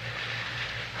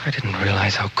 I didn't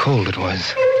realize how cold it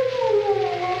was.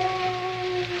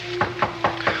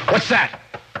 What's that?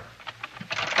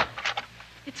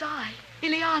 It's I,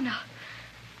 Ileana.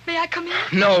 May I come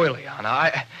in? No,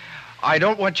 Ileana. I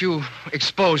don't want you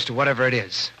exposed to whatever it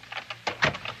is.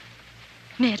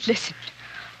 Ned, listen.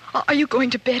 Are you going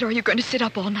to bed or are you going to sit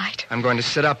up all night? I'm going to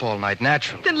sit up all night,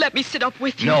 naturally. Then let me sit up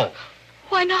with you. No.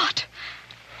 Why not?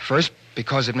 First,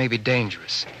 because it may be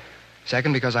dangerous.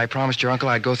 Second, because I promised your uncle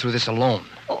I'd go through this alone.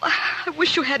 Oh, I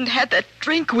wish you hadn't had that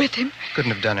drink with him.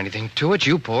 Couldn't have done anything to it.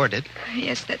 You poured it.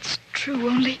 Yes, that's true,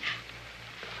 only...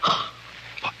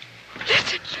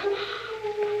 Listen.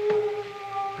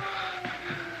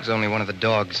 It was only one of the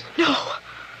dogs. No.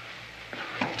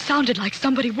 It sounded like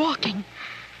somebody walking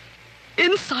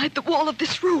inside the wall of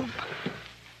this room.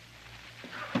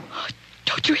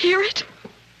 Don't you hear it?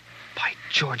 By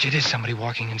George, it is somebody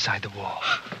walking inside the wall.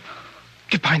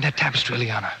 Get behind that tapestry,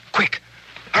 Liana. Quick.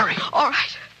 Hurry. All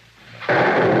right.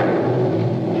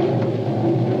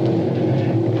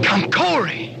 Count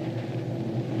Corey!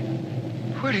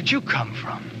 Where did you come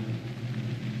from?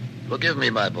 Forgive me,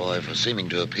 my boy, for seeming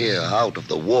to appear out of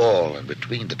the wall and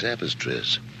between the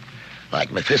tapestries,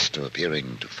 like Mephisto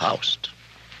appearing to Faust.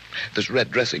 This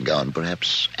red dressing gown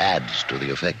perhaps adds to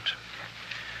the effect.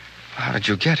 How did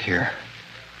you get here?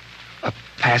 A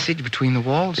passage between the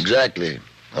walls? Exactly.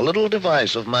 A little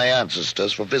device of my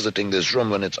ancestors for visiting this room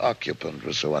when its occupant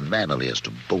was so unmannerly as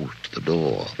to bolt the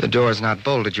door. The door's not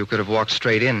bolted. You could have walked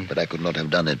straight in. But I could not have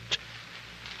done it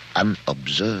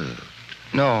unobserved.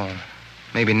 No,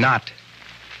 maybe not.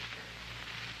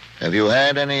 Have you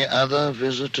had any other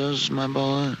visitors, my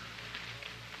boy?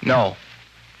 No.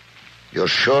 You're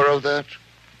sure of that?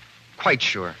 Quite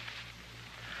sure.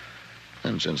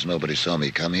 And since nobody saw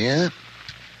me come here,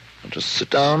 I'll just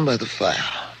sit down by the fire.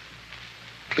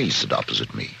 Please sit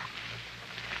opposite me.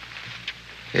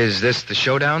 Is this the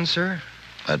showdown, sir?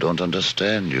 I don't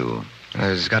understand you.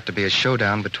 There's got to be a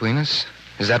showdown between us.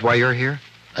 Is that why you're here?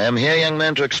 I am here, young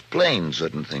man, to explain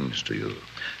certain things to you.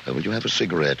 Will you have a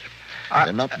cigarette?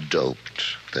 They're not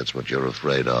doped. That's what you're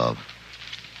afraid of.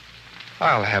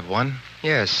 I'll have one.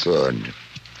 Yes. Good.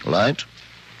 Light?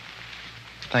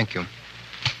 Thank you.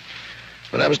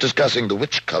 When I was discussing the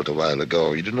witch cult a while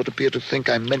ago, you did not appear to think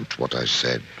I meant what I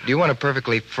said. Do you want a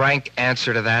perfectly frank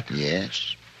answer to that?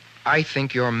 Yes. I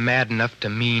think you're mad enough to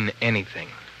mean anything.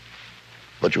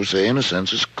 What you say, in a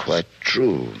sense, is quite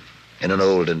true. In an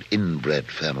old and inbred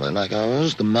family like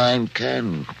ours, the mind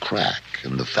can crack,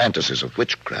 and the fantasies of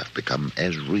witchcraft become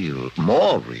as real,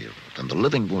 more real, than the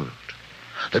living world.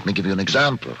 Let me give you an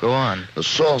example. Go on. The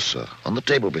saucer on the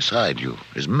table beside you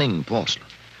is Ming porcelain.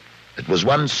 It was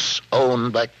once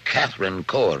owned by Catherine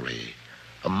Corey,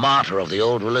 a martyr of the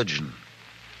old religion.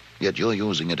 Yet you're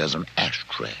using it as an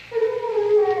ashtray.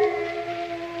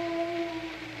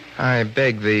 I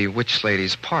beg the witch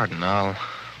lady's pardon. I'll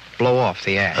blow off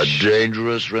the ash. A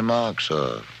dangerous remark,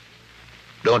 sir.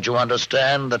 Don't you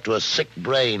understand that to a sick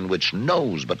brain which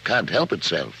knows but can't help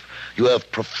itself, you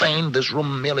have profaned this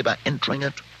room merely by entering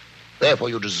it? Therefore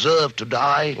you deserve to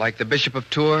die? Like the Bishop of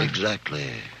Tours?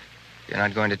 Exactly. You're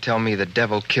not going to tell me the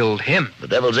devil killed him? The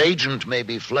devil's agent may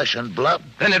be flesh and blood.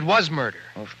 Then it was murder.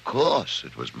 Of course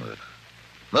it was murder.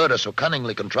 Murder so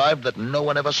cunningly contrived that no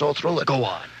one ever saw through it. Go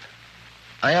on.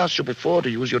 I asked you before to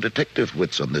use your detective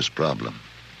wits on this problem.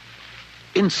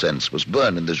 Incense was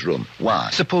burned in this room. Why?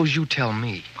 Suppose you tell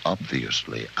me.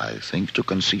 Obviously, I think to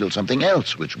conceal something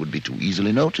else which would be too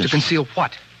easily noticed. To conceal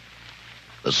what?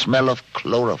 The smell of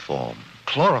chloroform.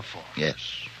 Chloroform?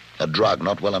 Yes. A drug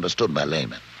not well understood by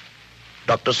laymen.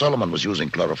 Dr. Solomon was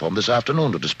using chloroform this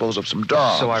afternoon to dispose of some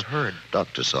dogs. So I've heard.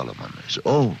 Dr. Solomon is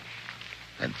old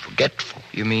and forgetful.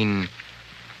 You mean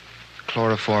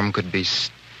chloroform could be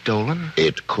stolen?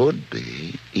 It could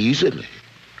be, easily.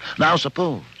 Now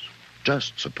suppose,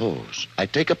 just suppose, I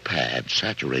take a pad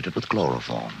saturated with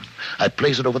chloroform. I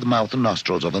place it over the mouth and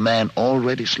nostrils of a man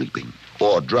already sleeping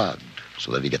or drugged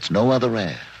so that he gets no other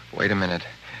air. Wait a minute.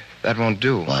 That won't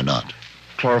do. Why not?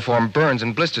 Chloroform burns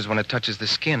and blisters when it touches the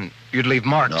skin. You'd leave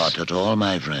marks. Not at all,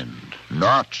 my friend.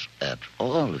 Not at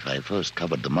all if I first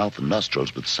covered the mouth and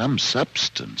nostrils with some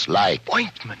substance like...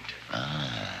 ointment.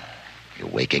 You're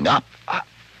waking up.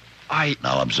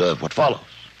 Now observe what follows.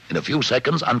 In a few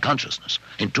seconds, unconsciousness.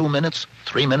 In 2 minutes,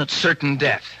 3 minutes... certain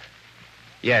death.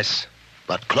 Yes.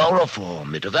 But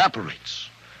chloroform, it evaporates.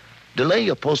 Delay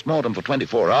your post-mortem for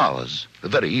 24 hours. A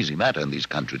very easy matter in these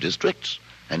country districts.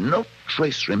 And no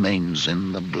trace remains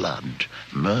in the blood.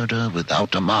 Murder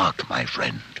without a mark, my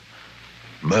friend.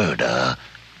 Murder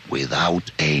without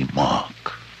a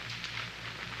mark.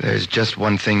 There's just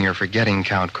one thing you're forgetting,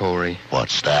 Count Corey.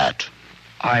 What's that?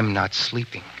 I'm not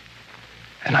sleeping.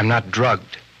 And I'm not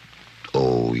drugged.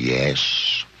 Oh,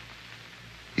 yes.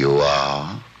 You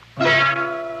are?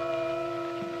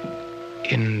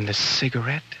 In the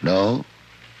cigarette? No.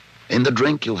 In the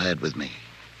drink you had with me.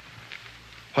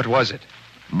 What was it?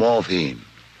 Morphine.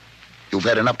 You've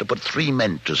had enough to put 3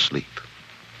 men to sleep.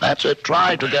 That's it.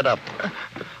 Try to get up.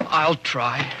 I'll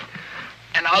try.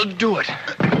 And I'll do it.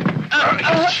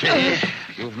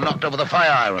 You've knocked over the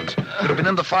fire irons. You'd have been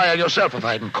in the fire yourself if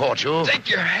I hadn't caught you. Take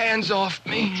your hands off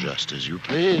me. Just as you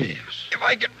please. If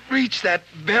I could reach that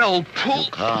bell, pull...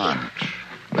 You can't.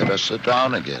 Better sit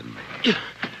down again.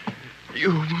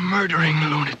 You murdering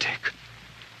lunatic.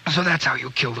 So that's how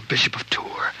you killed the Bishop of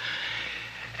Tours.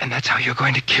 And that's how you're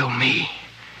going to kill me.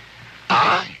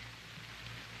 I?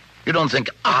 You don't think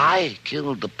I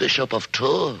killed the Bishop of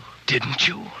Tours? Didn't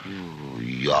you? You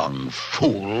young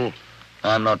fool.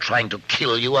 I'm not trying to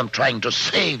kill you. I'm trying to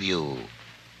save you.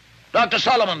 Dr.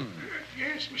 Solomon.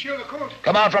 Yes, Monsieur le Comte.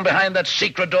 Come out from behind that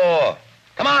secret door.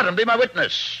 Come out and be my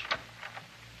witness.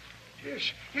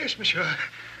 Yes, monsieur.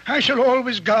 I shall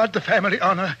always guard the family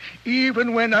honor,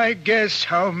 even when I guess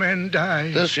how men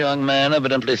die. This young man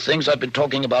evidently thinks I've been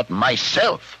talking about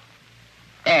myself.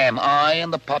 Am I, in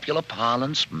the popular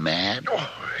parlance, mad?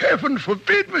 Oh, heaven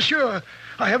forbid, monsieur.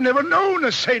 I have never known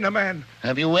a saner man.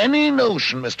 Have you any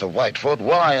notion, Mr. Whitefoot,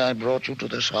 why I brought you to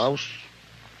this house?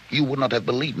 You would not have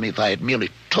believed me if I had merely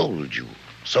told you.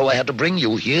 So I had to bring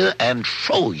you here and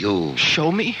show you.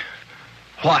 Show me?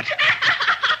 What?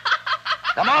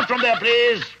 Come out from there,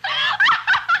 please.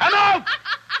 Come out!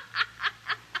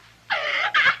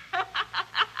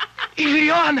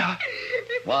 Ileana!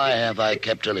 Why have I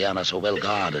kept Ileana so well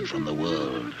guarded from the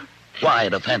world? Why,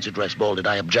 at a fancy dress ball, did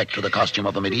I object to the costume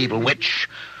of a medieval witch?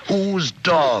 Whose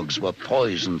dogs were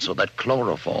poisoned so that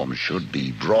chloroform should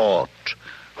be brought?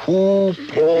 Who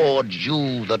poured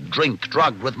you the drink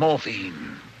drugged with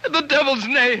morphine? In the devil's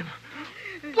name!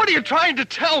 What are you trying to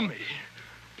tell me?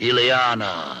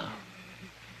 Ileana.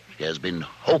 She has been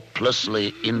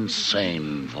hopelessly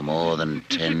insane for more than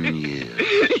 10 years.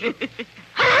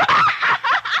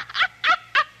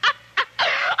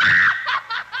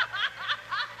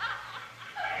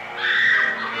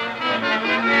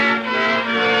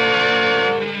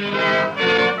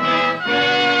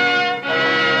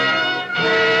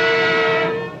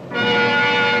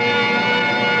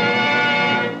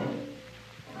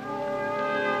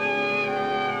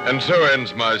 And so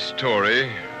ends my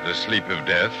story, The Sleep of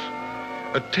Death,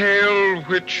 a tale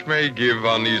which may give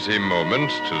uneasy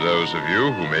moments to those of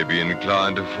you who may be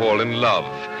inclined to fall in love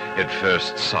at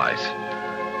first sight.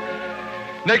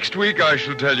 Next week I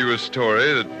shall tell you a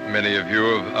story that many of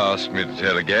you have asked me to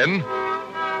tell again.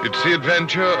 It's the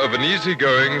adventure of an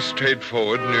easygoing,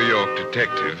 straightforward New York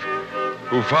detective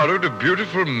who followed a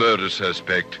beautiful murder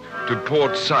suspect to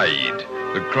Port Said,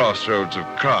 the crossroads of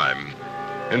crime,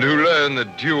 and who learn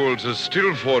that duels are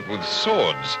still fought with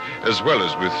swords as well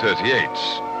as with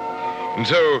 38s. And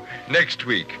so, next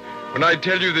week, when I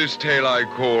tell you this tale I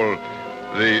call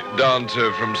The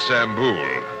Dancer from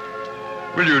Stamboul,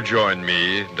 will you join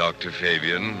me, Dr.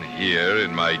 Fabian, here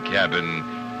in my cabin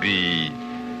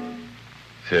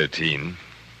B-13?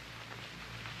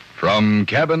 From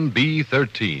Cabin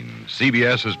B-13,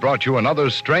 CBS has brought you another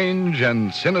strange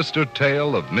and sinister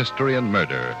tale of mystery and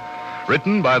murder,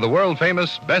 written by the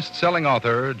world-famous best-selling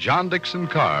author John Dixon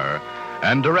Carr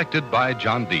and directed by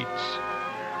John Dietz.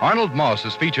 Arnold Moss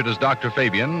is featured as Dr.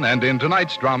 Fabian, and in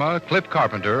tonight's drama, Cliff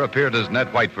Carpenter appeared as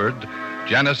Ned Whiteford,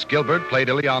 Janice Gilbert played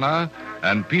Ileana,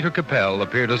 and Peter Capell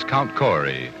appeared as Count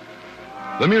Corey.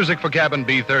 The music for Cabin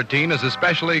B-13 is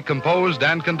especially composed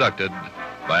and conducted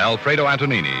by Alfredo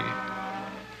Antonini.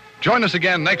 Join us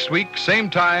again next week, same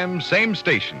time, same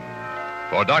station,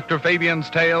 for Dr. Fabian's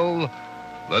tale,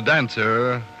 The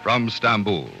Dancer from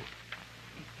Stamboul.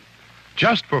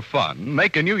 Just for fun,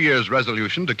 make a New Year's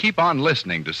resolution to keep on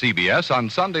listening to CBS on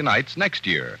Sunday nights next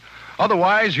year.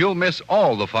 Otherwise, you'll miss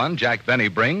all the fun Jack Benny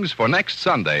brings, for next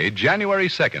Sunday, January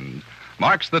 2nd,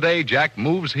 marks the day Jack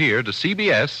moves here to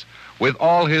CBS with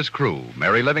all his crew,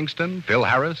 Mary Livingston, Phil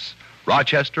Harris,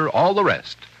 Rochester, all the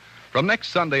rest. From next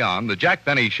Sunday on, the Jack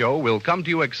Benny Show will come to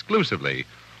you exclusively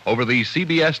over these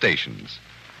CBS stations.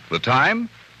 The time?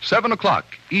 7 o'clock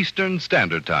Eastern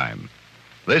Standard Time.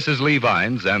 This is Lee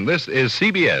Vines, and this is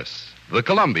CBS, the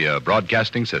Columbia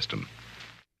Broadcasting System.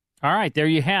 All right, there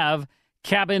you have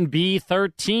Cabin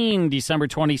B-13, December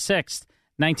 26th,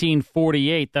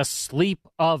 1948. The Sleep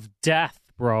of Death,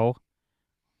 bro.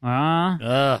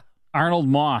 Arnold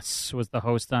Moss was the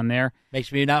host on there.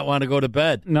 Makes me not want to go to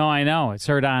bed. No, I know. It's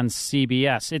heard on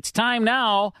CBS. It's time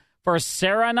now for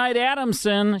Sarah Knight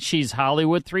Adamson. She's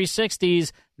Hollywood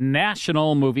 360's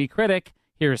national movie critic.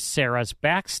 Here's Sarah's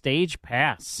Backstage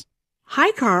Pass.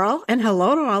 Hi, Carl, and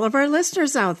hello to all of our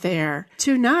listeners out there.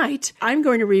 Tonight, I'm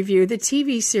going to review the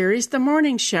TV series The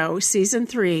Morning Show, Season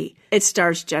 3. It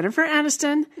stars Jennifer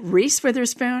Aniston, Reese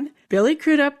Witherspoon, Billy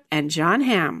Crudup, and John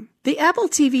Hamm. The Apple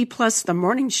TV Plus The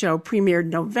Morning Show premiered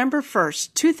November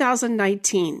 1st,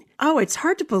 2019. Oh, it's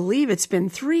hard to believe it's been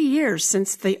 3 years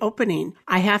since the opening.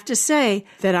 I have to say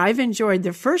that I've enjoyed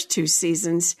the first 2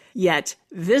 seasons, yet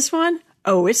this one,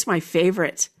 oh, it's my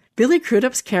favorite. Billy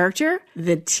Crudup's character,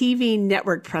 the TV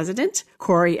network president,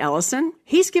 Corey Ellison,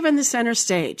 he's given the center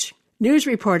stage. News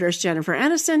reporters Jennifer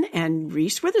Aniston and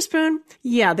Reese Witherspoon,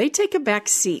 yeah, they take a back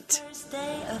seat.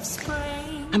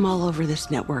 I'm all over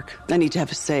this network. I need to have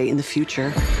a say in the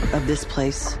future of this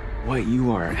place. What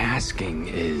you are asking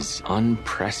is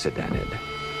unprecedented.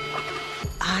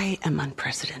 I am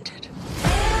unprecedented.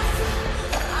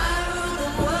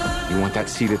 You want that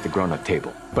seat at the grown-up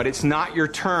table. But it's not your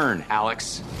turn,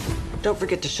 Alex. Don't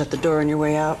forget to shut the door on your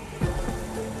way out.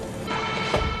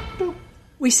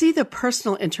 We see the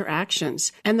personal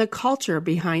interactions and the culture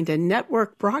behind a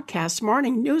network broadcast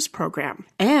morning news program.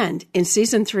 And in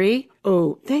season 3,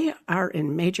 oh, they are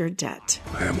in major debt.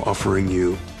 I am offering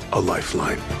you a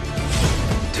lifeline.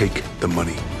 Take the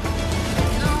money.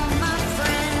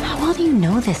 How well do you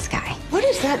know this guy? What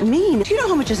does that mean? Do you know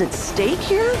how much is at stake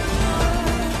here?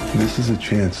 This is a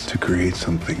chance to create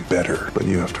something better, but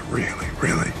you have to really,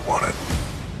 really want it.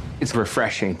 It's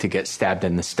refreshing to get stabbed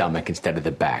in the stomach instead of the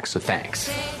back, so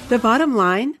thanks. The bottom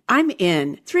line, I'm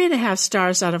in. 3.5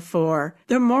 stars out of 4.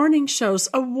 The morning show's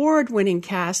award-winning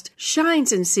cast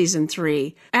shines in season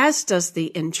 3, as does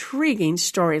the intriguing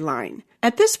storyline.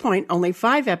 At this point, only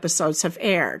 5 episodes have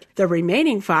aired. The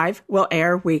remaining 5 will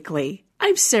air weekly.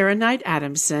 I'm Sarah Knight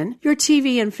Adamson, your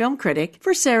TV and film critic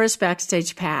for Sarah's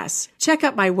Backstage Pass. Check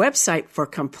out my website for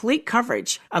complete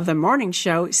coverage of The Morning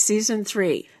Show Season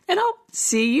 3. And I'll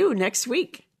see you next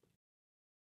week.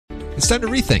 It's time to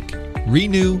rethink,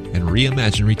 renew, and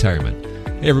reimagine retirement.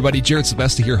 Hey everybody, Jared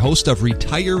Sebesta here, host of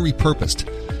Retire Repurposed.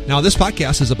 Now, this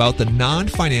podcast is about the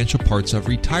non-financial parts of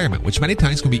retirement, which many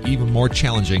times can be even more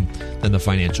challenging than the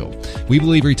financial. We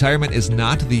believe retirement is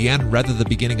not the end, rather the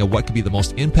beginning of what could be the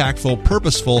most impactful,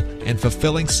 purposeful, and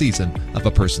fulfilling season of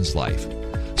a person's life.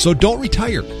 So don't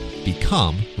retire,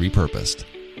 become repurposed.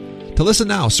 To listen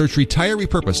now, search Retire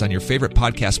Repurposed on your favorite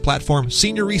podcast platform,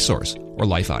 Senior Resource, or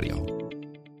Life Audio.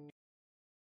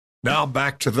 Now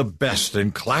back to the best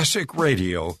in classic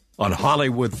radio on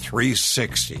Hollywood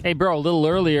 360. Hey, bro, a little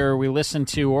earlier we listened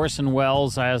to Orson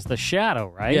Welles as the Shadow,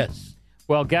 right? Yes.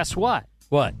 Well, guess what?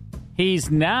 What?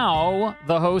 He's now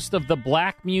the host of the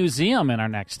Black Museum in our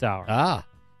next hour. Ah.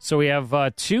 So we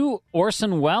have 2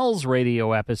 Orson Welles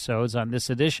radio episodes on this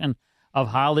edition of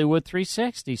Hollywood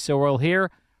 360. So we'll hear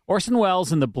Orson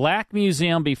Welles in the Black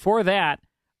Museum. Before that,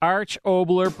 Arch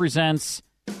Obler presents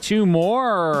 2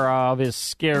 more of his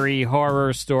scary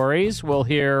horror stories. We'll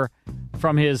hear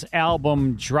from his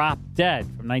album Drop Dead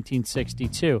from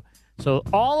 1962. So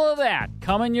all of that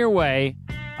coming your way.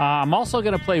 I'm also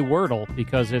going to play Wordle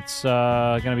because it's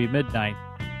going to be midnight.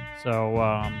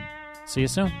 So see you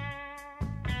soon.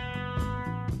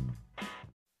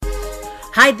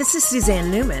 Hi, this is Suzanne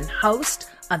Newman, host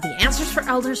of the Answers for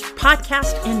Elders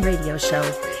podcast and radio show.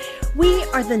 We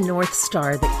are the North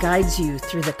Star that guides you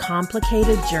through the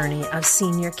complicated journey of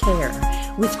senior care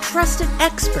with trusted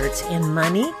experts in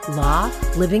money, law,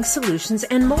 living solutions,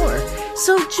 and more.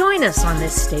 So join us on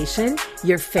this station,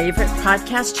 your favorite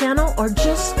podcast channel, or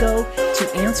just go to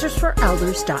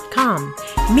AnswersForElders.com.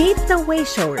 Meet the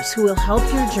Wayshowers who will help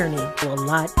your journey a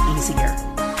lot easier.